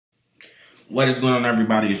What is going on,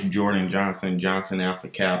 everybody? It's Jordan Johnson Alpha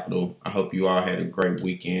Capital. I hope you all had a great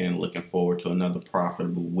weekend. Looking forward to another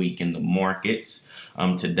profitable week in the markets.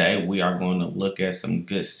 Today we are going to look at some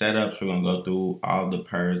good setups. We're going to go through all the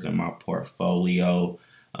pairs in my portfolio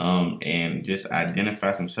and just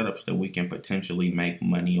identify some setups that we can potentially make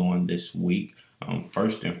money on this week.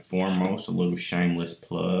 First and foremost, a little shameless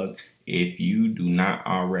plug. If you do not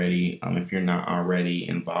already, if you're not already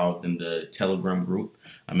involved in the Telegram group,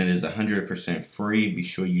 it is 100% free. Be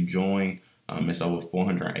sure you join. It's over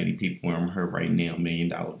 480 people in here right now. $1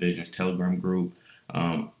 Million Visions Telegram group.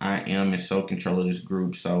 I am in sole control of this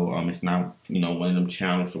group, so it's not one of them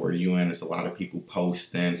channels where you in. It's a lot of people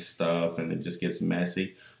posting stuff, and it just gets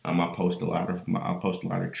messy. I post a lot of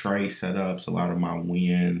trade setups, a lot of my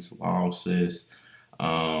wins, losses.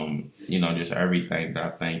 Just everything that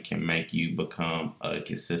I think can make you become a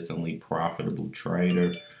consistently profitable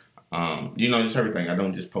trader. Just everything. I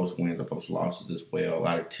don't just post wins, I post losses as well. A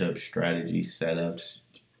lot of tips, strategies, setups,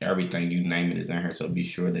 everything you name it is in here. So be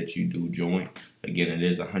sure that you do join. Again, it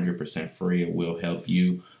is 100% free. It will help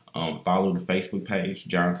you. Follow the Facebook page,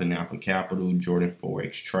 Johnson Alpha Capital, Jordan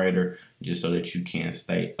Forex Trader, just so that you can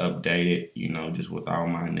stay updated, just with all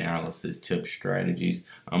my analysis, tips, strategies.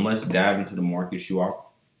 Let's dive into the markets, you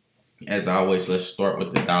all. As always, let's start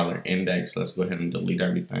with the dollar index. Let's go ahead and delete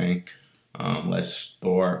everything. Let's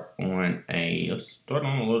start on a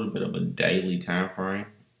little bit of a daily time frame.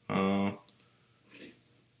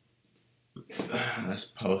 Let's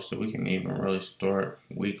post it. We can even really start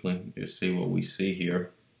weekly. Just see what we see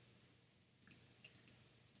here.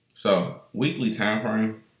 So weekly time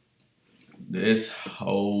frame. This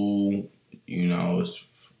whole,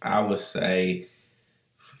 I would say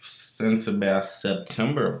since about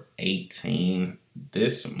September 18,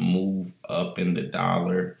 this move up in the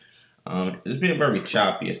dollar. It's been very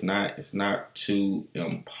choppy. It's not too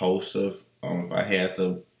impulsive. If I had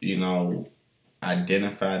to,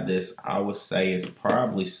 identify this, I would say it's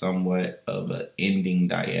probably somewhat of an ending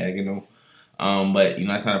diagonal. But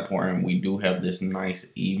that's not important. We do have this nice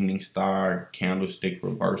evening star candlestick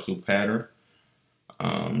reversal pattern.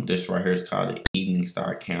 This right here is called the evening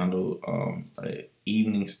star candle.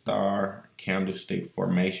 Evening star candlestick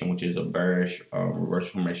formation, which is a bearish reverse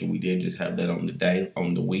formation. We did just have that on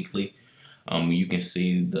the weekly. You can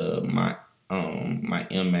see my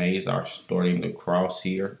MAs are starting to cross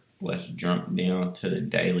here. Let's jump down to the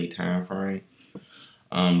daily time frame.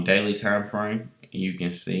 Daily time frame, you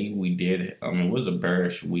can see we did. It was a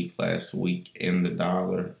bearish week last week in the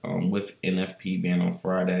dollar. With NFP being on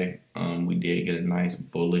Friday, we did get a nice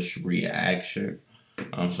bullish reaction.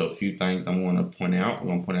 So a few things I want to point out. I'm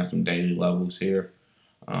going to point out some daily levels here.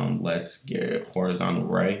 Let's get horizontal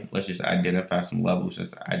ray. Let's just identify some levels.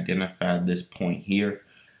 Let's identify this point here.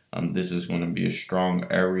 This is going to be a strong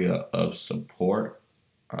area of support.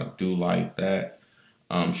 I do like that.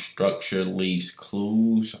 Structure leaves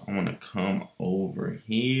clues. I want to come over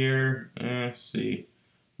here and see.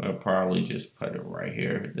 I'll probably just put it right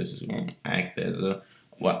here. This is going to act as a,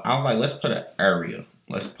 let's put an area.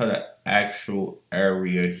 Let's put an actual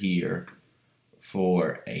area here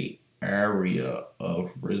for a area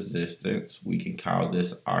of resistance. We can call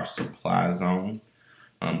this our supply zone.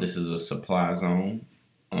 This is a supply zone.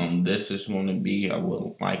 This is going to be, I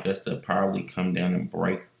would like us to probably come down and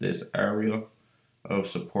break this area of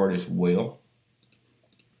support as well.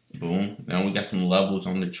 Boom. Now we got some levels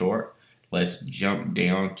on the chart. Let's jump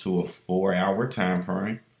down to a 4-hour time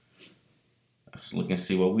frame. Let's look and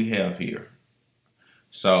see what we have here.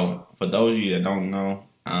 So for those of you that don't know,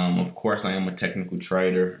 of course I am a technical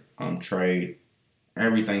trader. Trade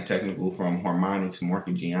everything technical from harmonics,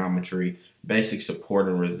 market geometry, basic support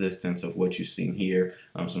and resistance of what you've seen here.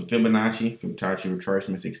 Some Fibonacci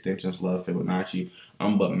retracements, extensions, love Fibonacci.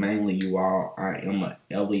 But mainly, you all, I am an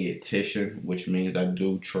Elliottician, which means I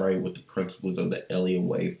do trade with the principles of the Elliott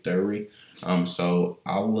wave theory. So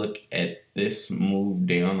I'll look at this move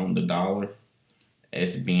down on the dollar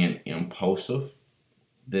as being impulsive.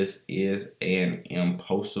 This is an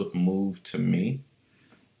impulsive move to me.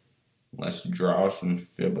 Let's draw some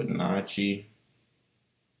Fibonacci.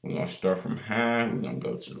 We're going to start from high. We're going to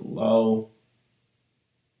go to the low.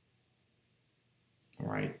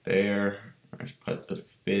 Right there. Let's put the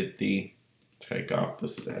 50. Take off the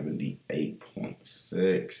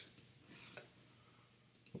 78.6.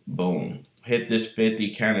 Boom. Hit this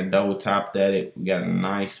 50, kind of double topped at it. We got a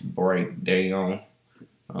nice breakdown.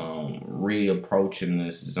 Reapproaching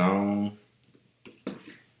this zone.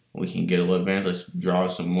 We can get a little bit. Let's draw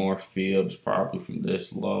some more fibs, probably from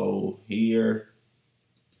this low here.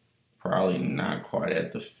 Probably not quite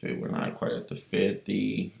at the 50. We're not quite at the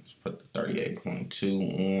 50. Let's put the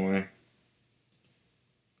 38.2 on.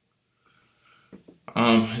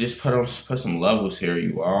 just put some levels here,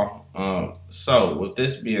 you all. So with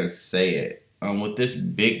this being said, with this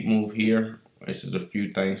big move here, this is a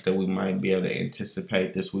few things that we might be able to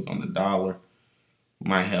anticipate this week on the dollar.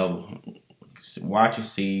 Might help watch and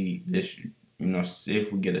see this, see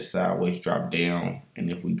if we get a sideways drop down,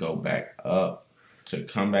 and if we go back up to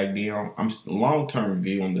come back down. Long-term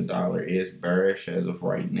view on the dollar is bearish as of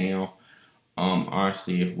right now. I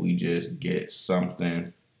see if we just get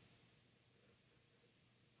something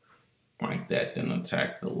like that, then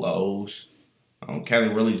attack the lows. Kind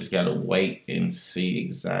of really just got to wait and see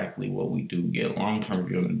exactly what we do get. Long-term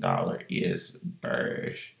view on the dollar is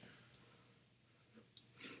bearish.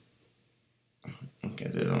 Look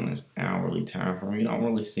at it on this hourly time frame. You don't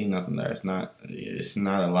really see nothing there. It's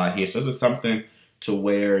not a lot here. So this is something to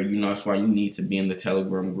where, that's why you need to be in the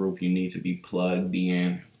Telegram group. You need to be plugged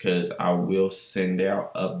in, because I will send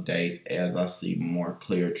out updates as I see more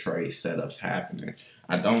clear trade setups happening.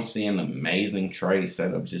 I don't see an amazing trade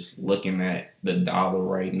setup just looking at the dollar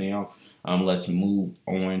right now. Let's move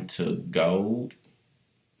on to gold.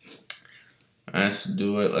 Let's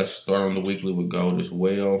do it. Let's start on the weekly with gold as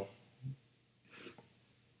well.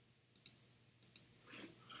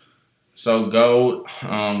 So gold,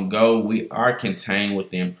 we are contained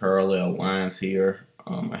within parallel lines here.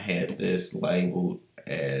 I had this labeled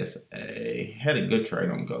as had a good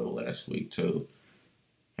trade on gold last week too.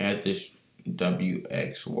 Had this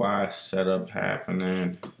WXY setup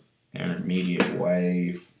happening, intermediate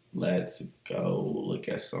wave. Let's go look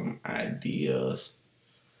at some ideas.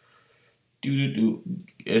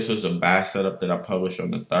 This was a buy setup that I published on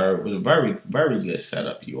the 3rd. It was a very, very good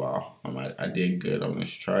setup, you all. I did good on this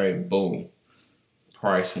trade. Boom.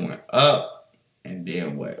 Price went up, and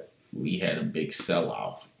then what? We had a big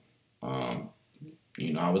sell-off. I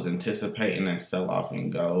was anticipating that sell-off in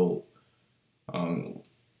gold.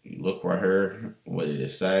 Look right here. What did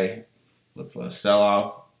it say? Look for a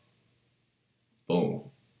sell-off. Boom.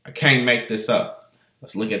 I can't make this up.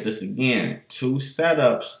 Let's look at this again. 2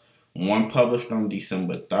 setups. One published on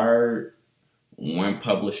December 3rd, one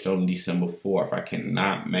published on December 4th. I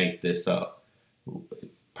cannot make this up.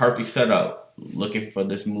 Perfect setup. Looking for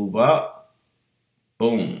this move up.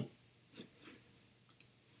 Boom.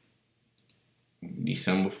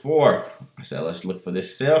 December 4th. I said, let's look for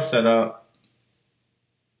this sell setup.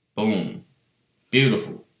 Boom.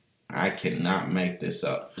 Beautiful. I cannot make this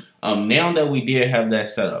up. Now that we did have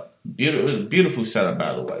that setup, it was a beautiful setup,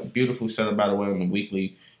 by the way. Beautiful setup, by the way, on the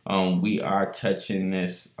weekly. We are touching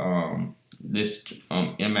this. This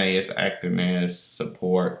MA is acting as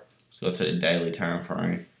support. Let's go to the daily time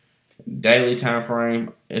frame. Daily time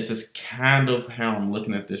frame. This is kind of how I'm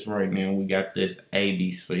looking at this right now. We got this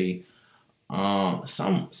ABC.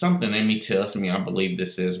 Something in me tells me I believe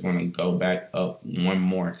this is going to go back up one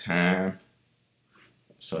more time.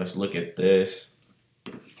 So let's look at this.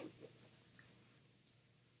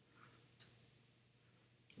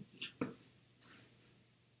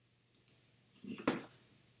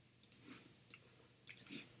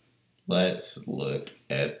 Let's look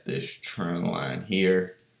at this trend line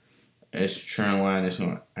here. This trend line is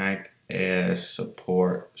going to act as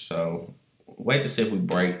support. So wait to see if we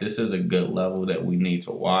break. This is a good level that we need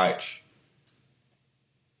to watch.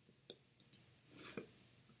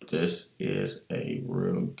 This is a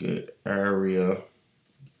real good area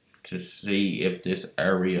to see if this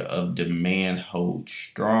area of demand holds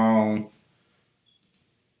strong.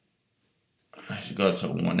 Let's go to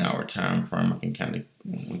a 1 hour time frame.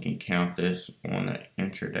 We can count this on an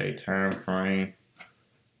intraday time frame.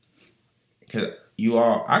 Because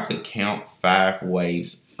I could count 5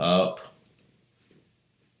 waves up.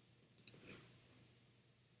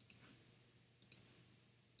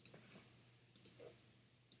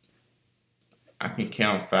 I can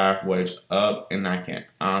count 5 waves up, and I can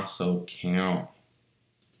also count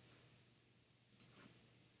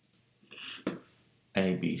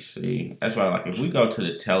ABC. That's why, if we go to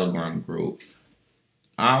the Telegram group,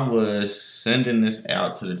 I was sending this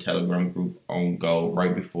out to the Telegram group on gold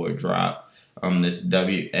right before it dropped. This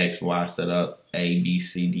WXY setup,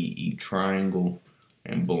 ABCDE triangle,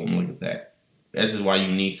 and boom, look at that. This is why you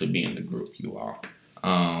need to be in the group, you all.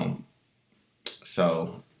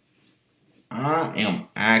 So I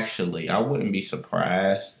wouldn't be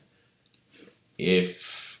surprised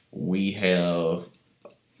if we have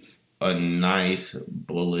a nice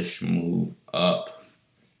bullish move up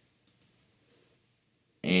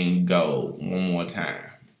in gold one more time.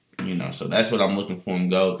 So that's what I'm looking for in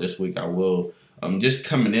gold this week. I will, just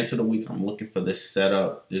coming into the week, I'm looking for this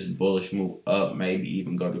setup, this bullish move up, maybe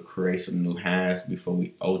even go to create some new highs before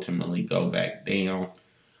we ultimately go back down.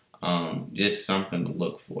 Just something to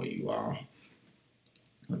look for, you all.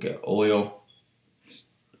 Look at oil.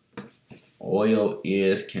 Oil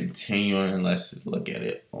is continuing. Let's look at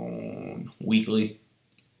it on weekly.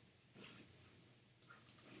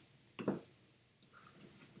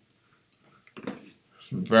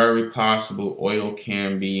 Very possible oil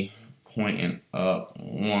can be pointing up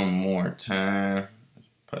one more time.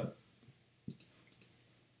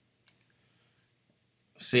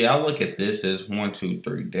 See, I look at this as 1, 2,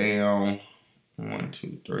 3 down, 1,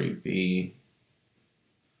 2, 3 B.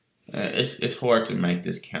 It's hard to make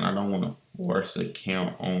this count. I don't want to force a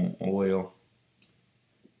count on oil.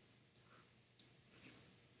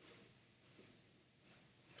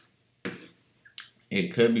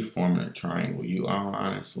 It could be forming a triangle, you all,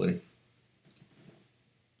 honestly.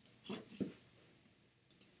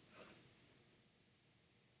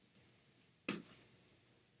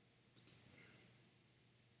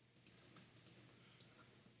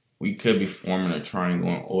 We could be forming a triangle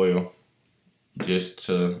in oil just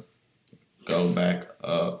to go back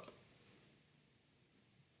up.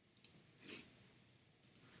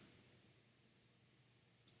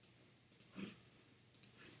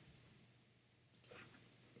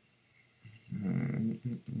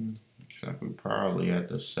 Looks like we're probably at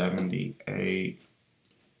the 78.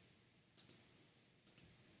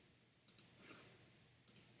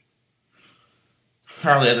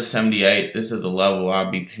 Probably at the 78. This is the level I'll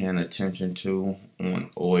be paying attention to on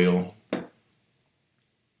oil.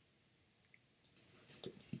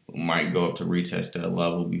 We might go up to retest that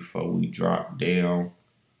level before we drop down.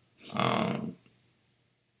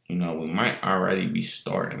 You know, we might already be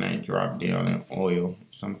starting a drop down in oil.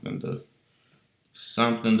 Something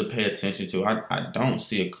to pay attention to. I don't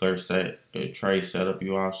see a clear trade setup,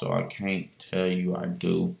 you all, so I can't tell you I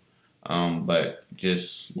do. But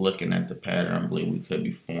just looking at the pattern, I believe we could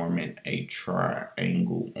be forming a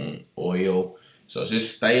triangle on oil. So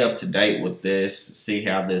just stay up to date with this, see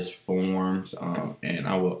how this forms, and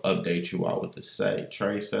I will update you all with the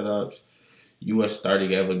trade setups. US 30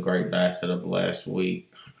 gave a great buy setup last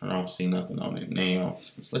week. I don't see nothing on it now.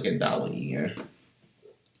 Let's look at dollar yen.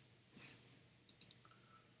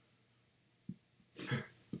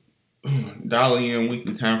 Dollar yen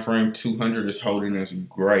weekly time frame, 200 is holding as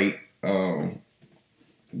great.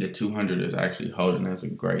 The 200 is actually holding as a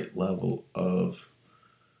great level of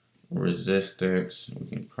resistance. We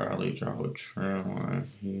can probably draw a trend line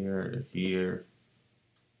here to here.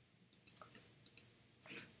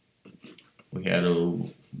 We had a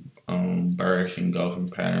bearish engulfing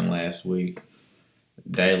pattern last week.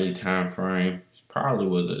 Daily time frame probably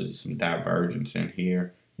was some divergence in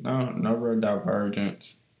here. No real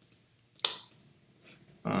divergence.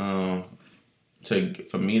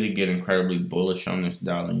 For me to get incredibly bullish on this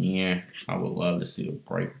dollar yen, I would love to see a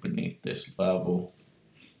break beneath this level.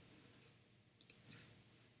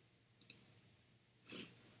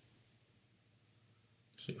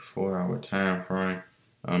 See, 4-hour time frame.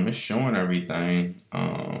 It's showing everything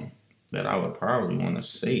that I would probably want to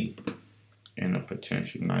see in a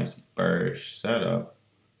potential nice bearish setup.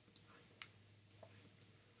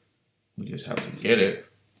 We just have to get it.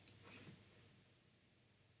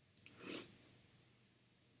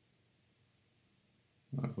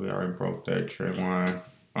 We already broke that trend line.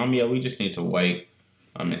 Yeah, we just need to wait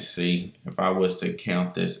and see. If I was to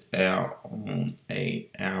count this out on a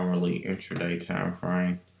hourly intraday time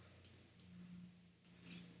frame,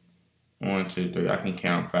 1, 2, 3. I can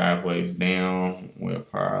count 5 waves down. We'll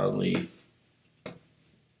probably,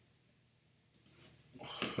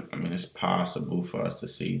 it's possible for us to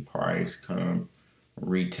see price come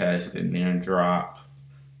retest and then drop.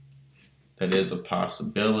 That is a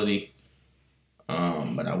possibility.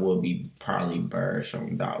 But I will be probably bearish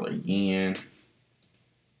on dollar yen,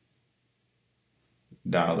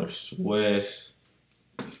 dollar Swiss.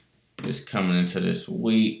 Just coming into this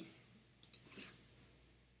week.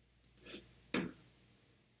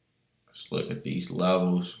 Let's look at these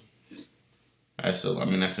levels. That's a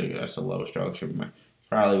low structure.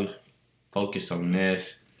 Probably focus on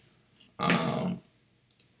this.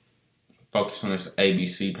 Focus on this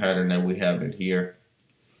ABC pattern that we have in here.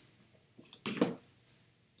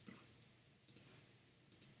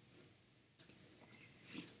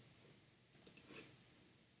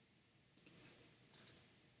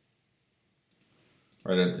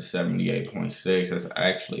 Right at the 78.6. That's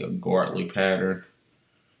actually a Gartley pattern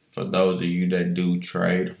for those of you that do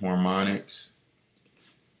trade harmonics.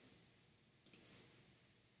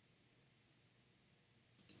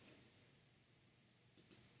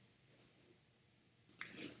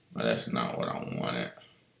 But that's not what I wanted.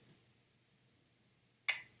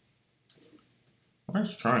 Where's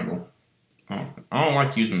the triangle? Oh, I don't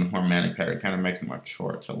like using the harmonic pattern. It kind of makes my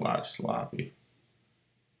charts a lot sloppy.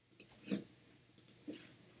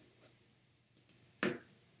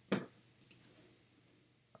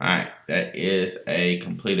 Alright, that is a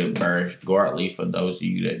completed bearish Gartley for those of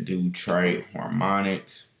you that do trade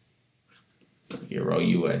harmonics. Euro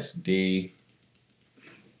USD.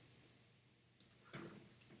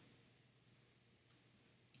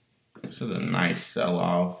 This is a nice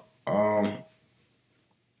sell-off.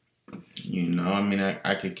 You know, I mean,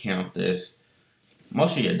 I could count this.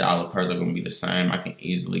 Most of your dollar pairs are going to be the same. I can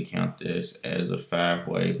easily count this as a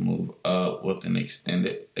 5-wave move up with an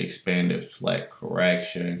expanded flat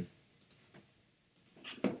correction.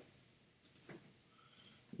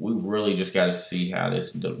 We really just got to see how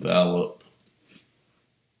this develops.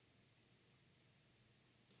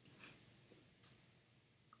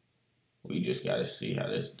 We just got to see how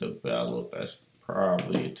this develops. That's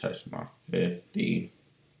probably a touch my 50.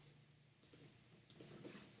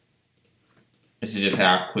 This is just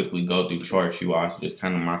how I quickly go through charts, you all. So just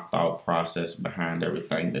kind of my thought process behind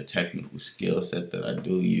everything, the technical skill set that I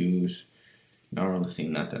do use. Don't really see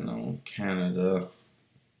nothing on Canada.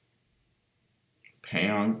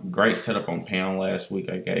 Pound, great setup on pound last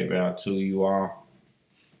week I gave out to you all.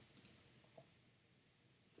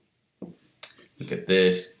 Look at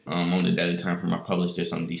this. On the daily time frame, I published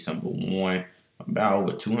this on December 1. About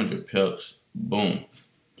over 200 pips. Boom.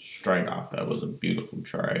 Straight off. That was a beautiful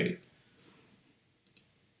trade.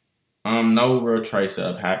 No real trade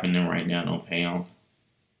setup happening right now, no pound.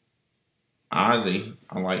 Aussie.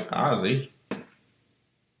 I like Aussie.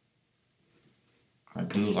 I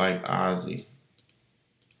do like Aussie.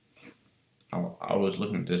 I was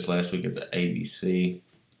looking at this last week at the ABC.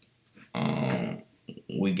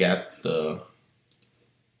 We got the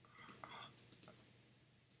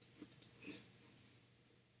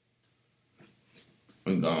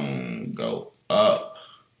we're gonna go up.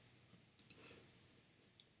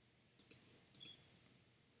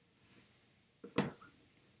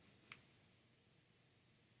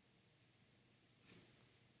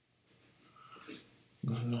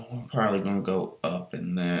 No, we're probably gonna go up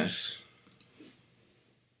in this.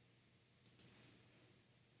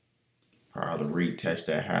 Probably retest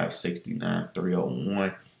that high of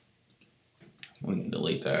 69,301. We can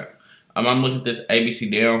delete that. I'm looking at this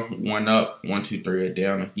ABC down, 1 up, 1, 2, 3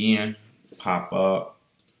 down again. Pop up.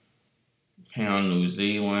 Pound New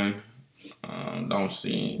Zealand. Don't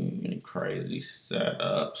see any crazy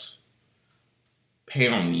setups.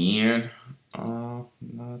 Pound yen. Not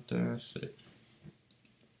that shit.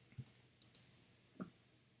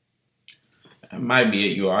 That might be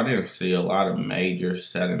it, you all. I didn't see a lot of majors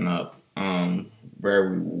setting up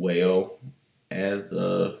very well as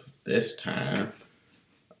of this time.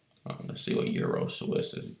 Let's see what Euro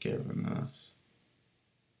Swiss is giving us.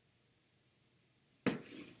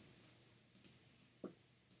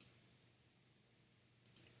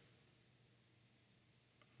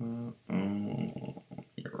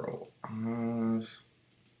 Euro Oz.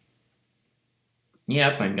 Yeah,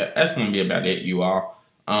 I think that's going to be about it, you all.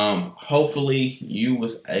 Hopefully you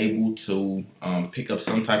was able to pick up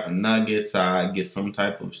some type of nuggets, get some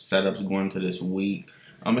type of setups going to this week.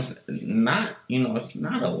 It's not, it's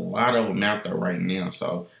not a lot of them out there right now.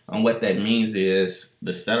 So what that means is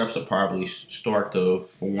the setups will probably start to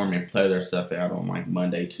form and play their stuff out on like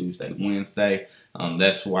Monday, Tuesday, Wednesday.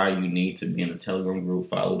 That's why you need to be in the Telegram group,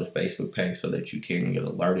 follow the Facebook page so that you can get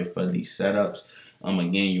alerted for these setups.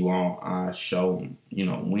 Again, you all, I show,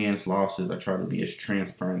 wins, losses. I try to be as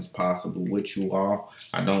transparent as possible with you all.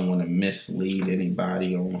 I don't want to mislead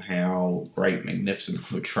anybody on how great, magnificent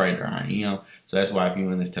of a trader I am. So that's why if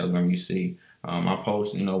you're in this Telegram, you see I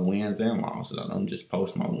post, wins and losses. I don't just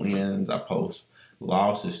post my wins. I post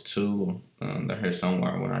losses too. They're here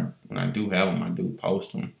somewhere. When I do have them, I do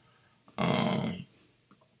post them.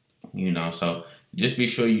 So just be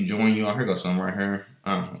sure you join you all. Here goes some right here.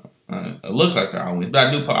 It looks like they're all wins,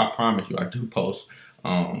 but I promise you, I do post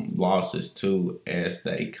losses too as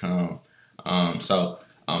they come.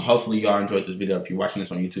 Hopefully y'all enjoyed this video. If you're watching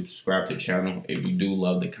this on YouTube, subscribe to the channel. If you do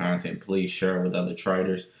love the content, please share it with other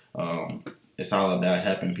traders. It's all about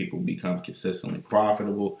helping people become consistently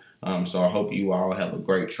profitable. So I hope you all have a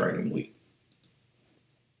great trading week.